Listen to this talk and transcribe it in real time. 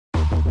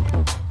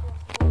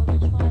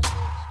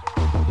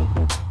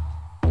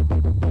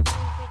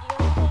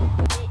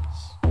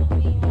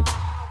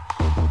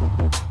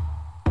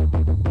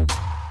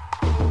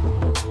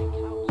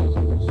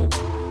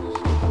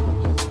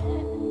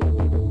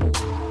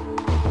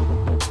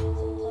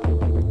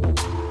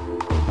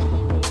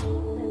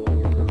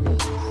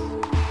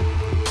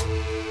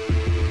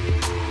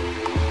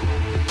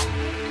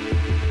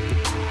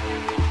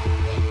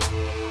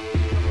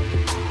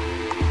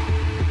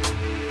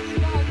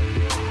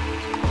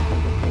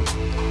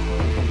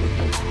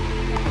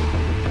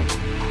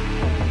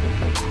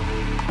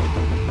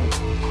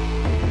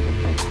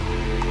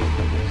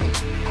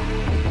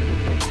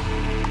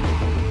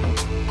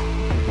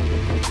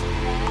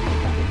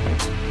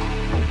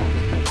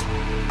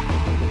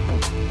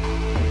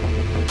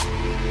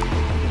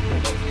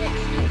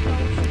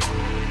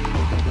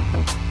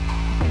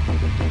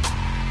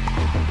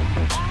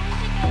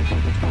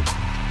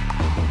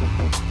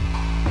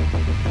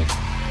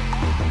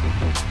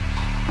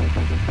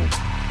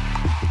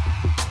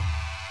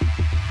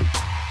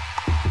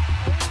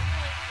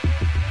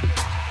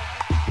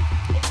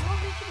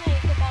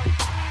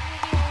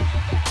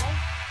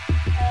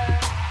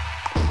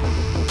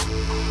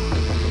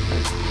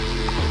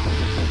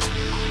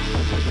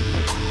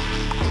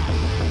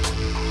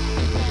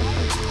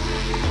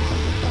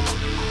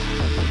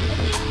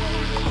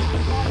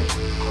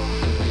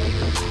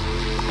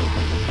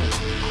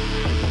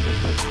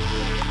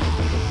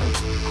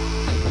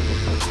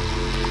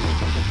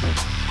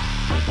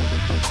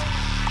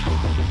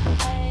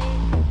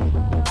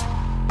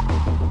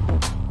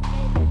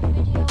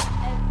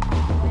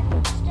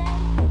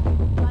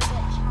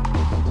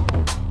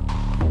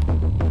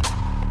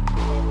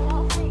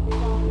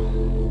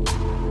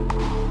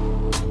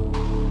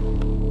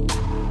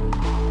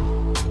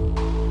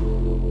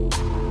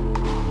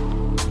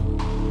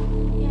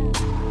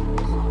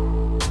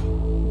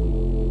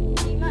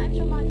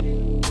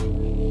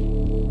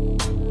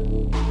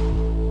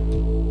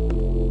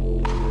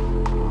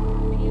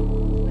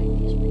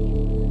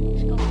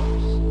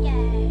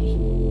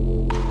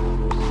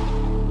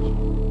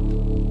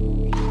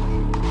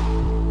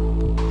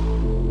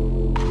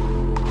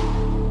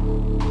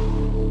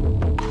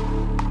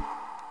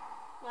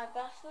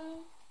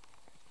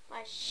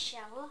My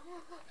shower.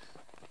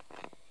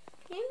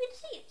 Can you even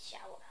see it?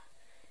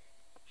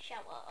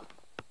 Shower.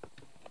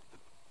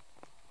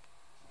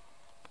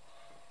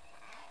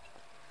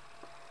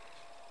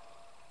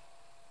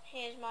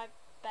 Here's my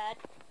bed.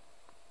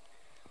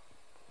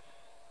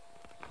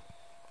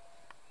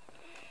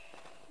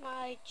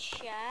 My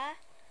chair,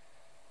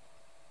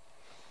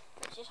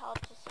 which is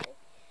hard to see.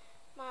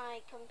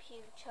 My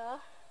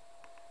computer.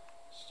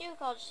 Still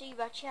can't see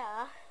my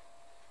chair.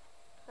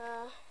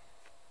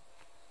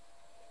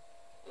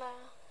 My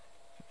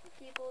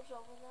keyboard's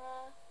over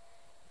there.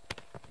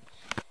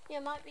 Yeah, I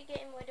might be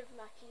getting rid of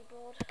my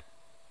keyboard.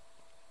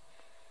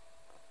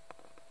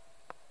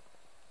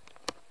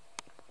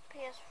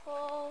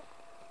 PS4.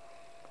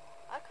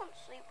 I can't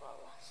sleep well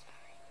last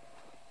night.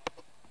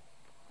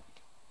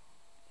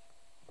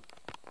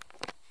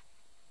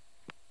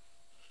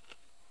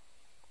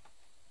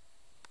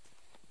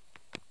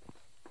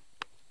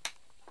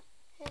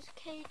 Here's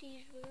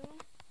Katie's room.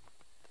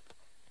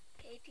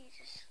 Katie's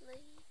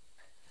asleep.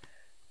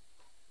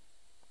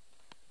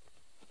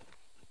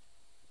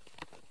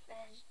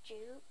 There's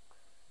Duke.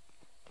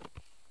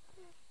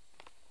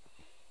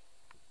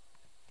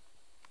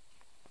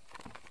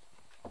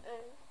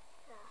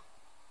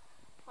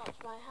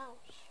 That's my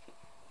house.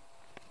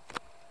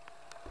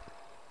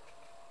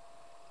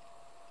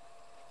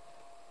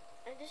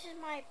 And this is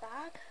my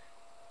bag.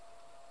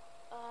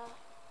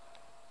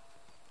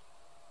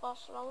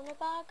 Barcelona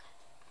bag.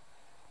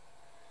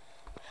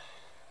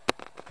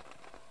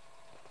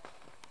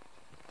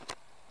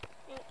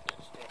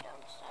 Let's do it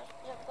downstairs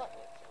because I've got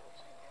no things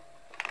in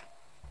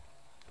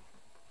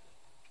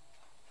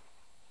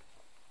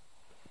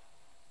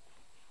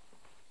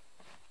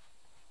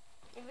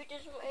it. If it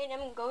doesn't rain,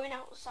 I'm going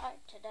outside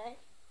today.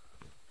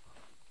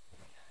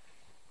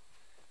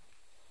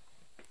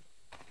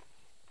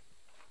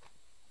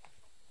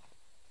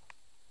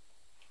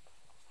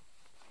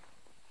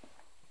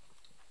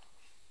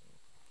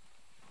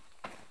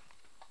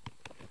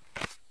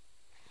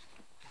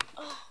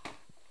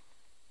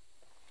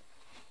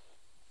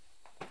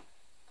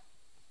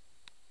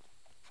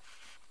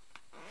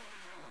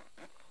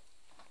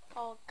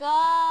 Oh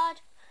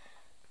God.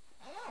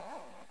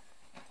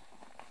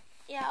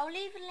 Yeah, I'll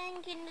leave a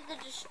link in the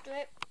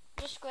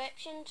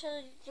description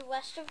to the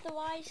rest of the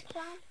Wise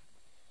clan.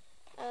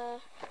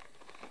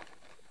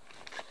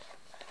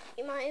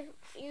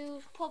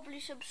 You've probably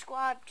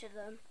subscribed to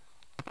them.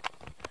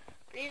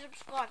 Please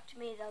subscribe to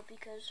me though,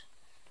 because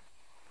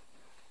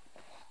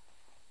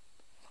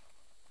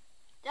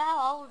they're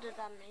older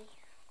than me.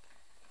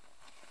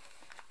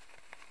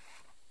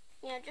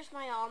 Yeah, just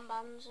my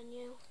armbands and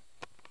you.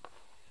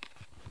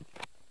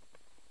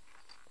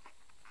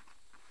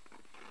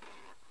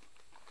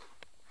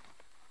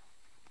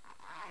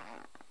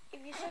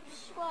 If you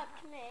subscribe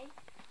to me,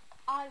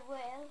 I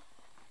will.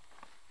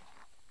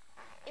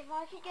 If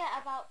I could get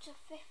about to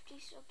 50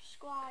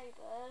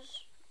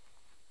 subscribers,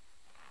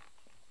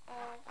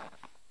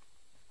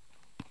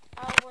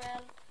 I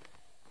will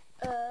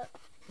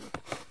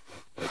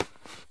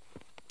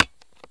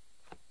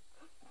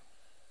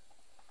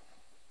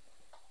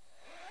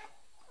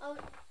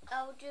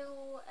I'll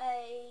do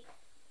a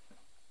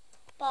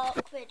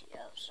bark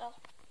video. So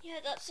yeah,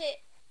 that's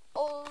it.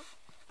 All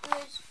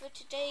news for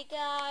today,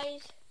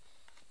 guys.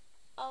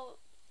 I'll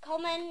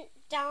comment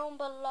down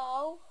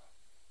below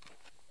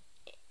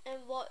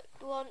and what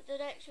you want the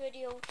next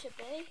video to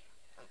be.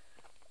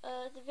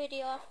 The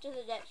video after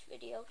the next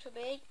video to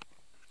be.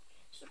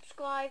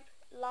 Subscribe,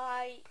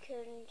 like,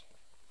 and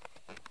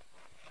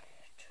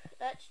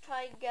let's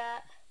try and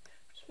get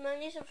as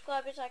many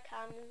subscribers as I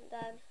can, and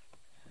then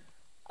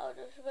I'll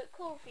do something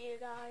cool for you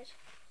guys.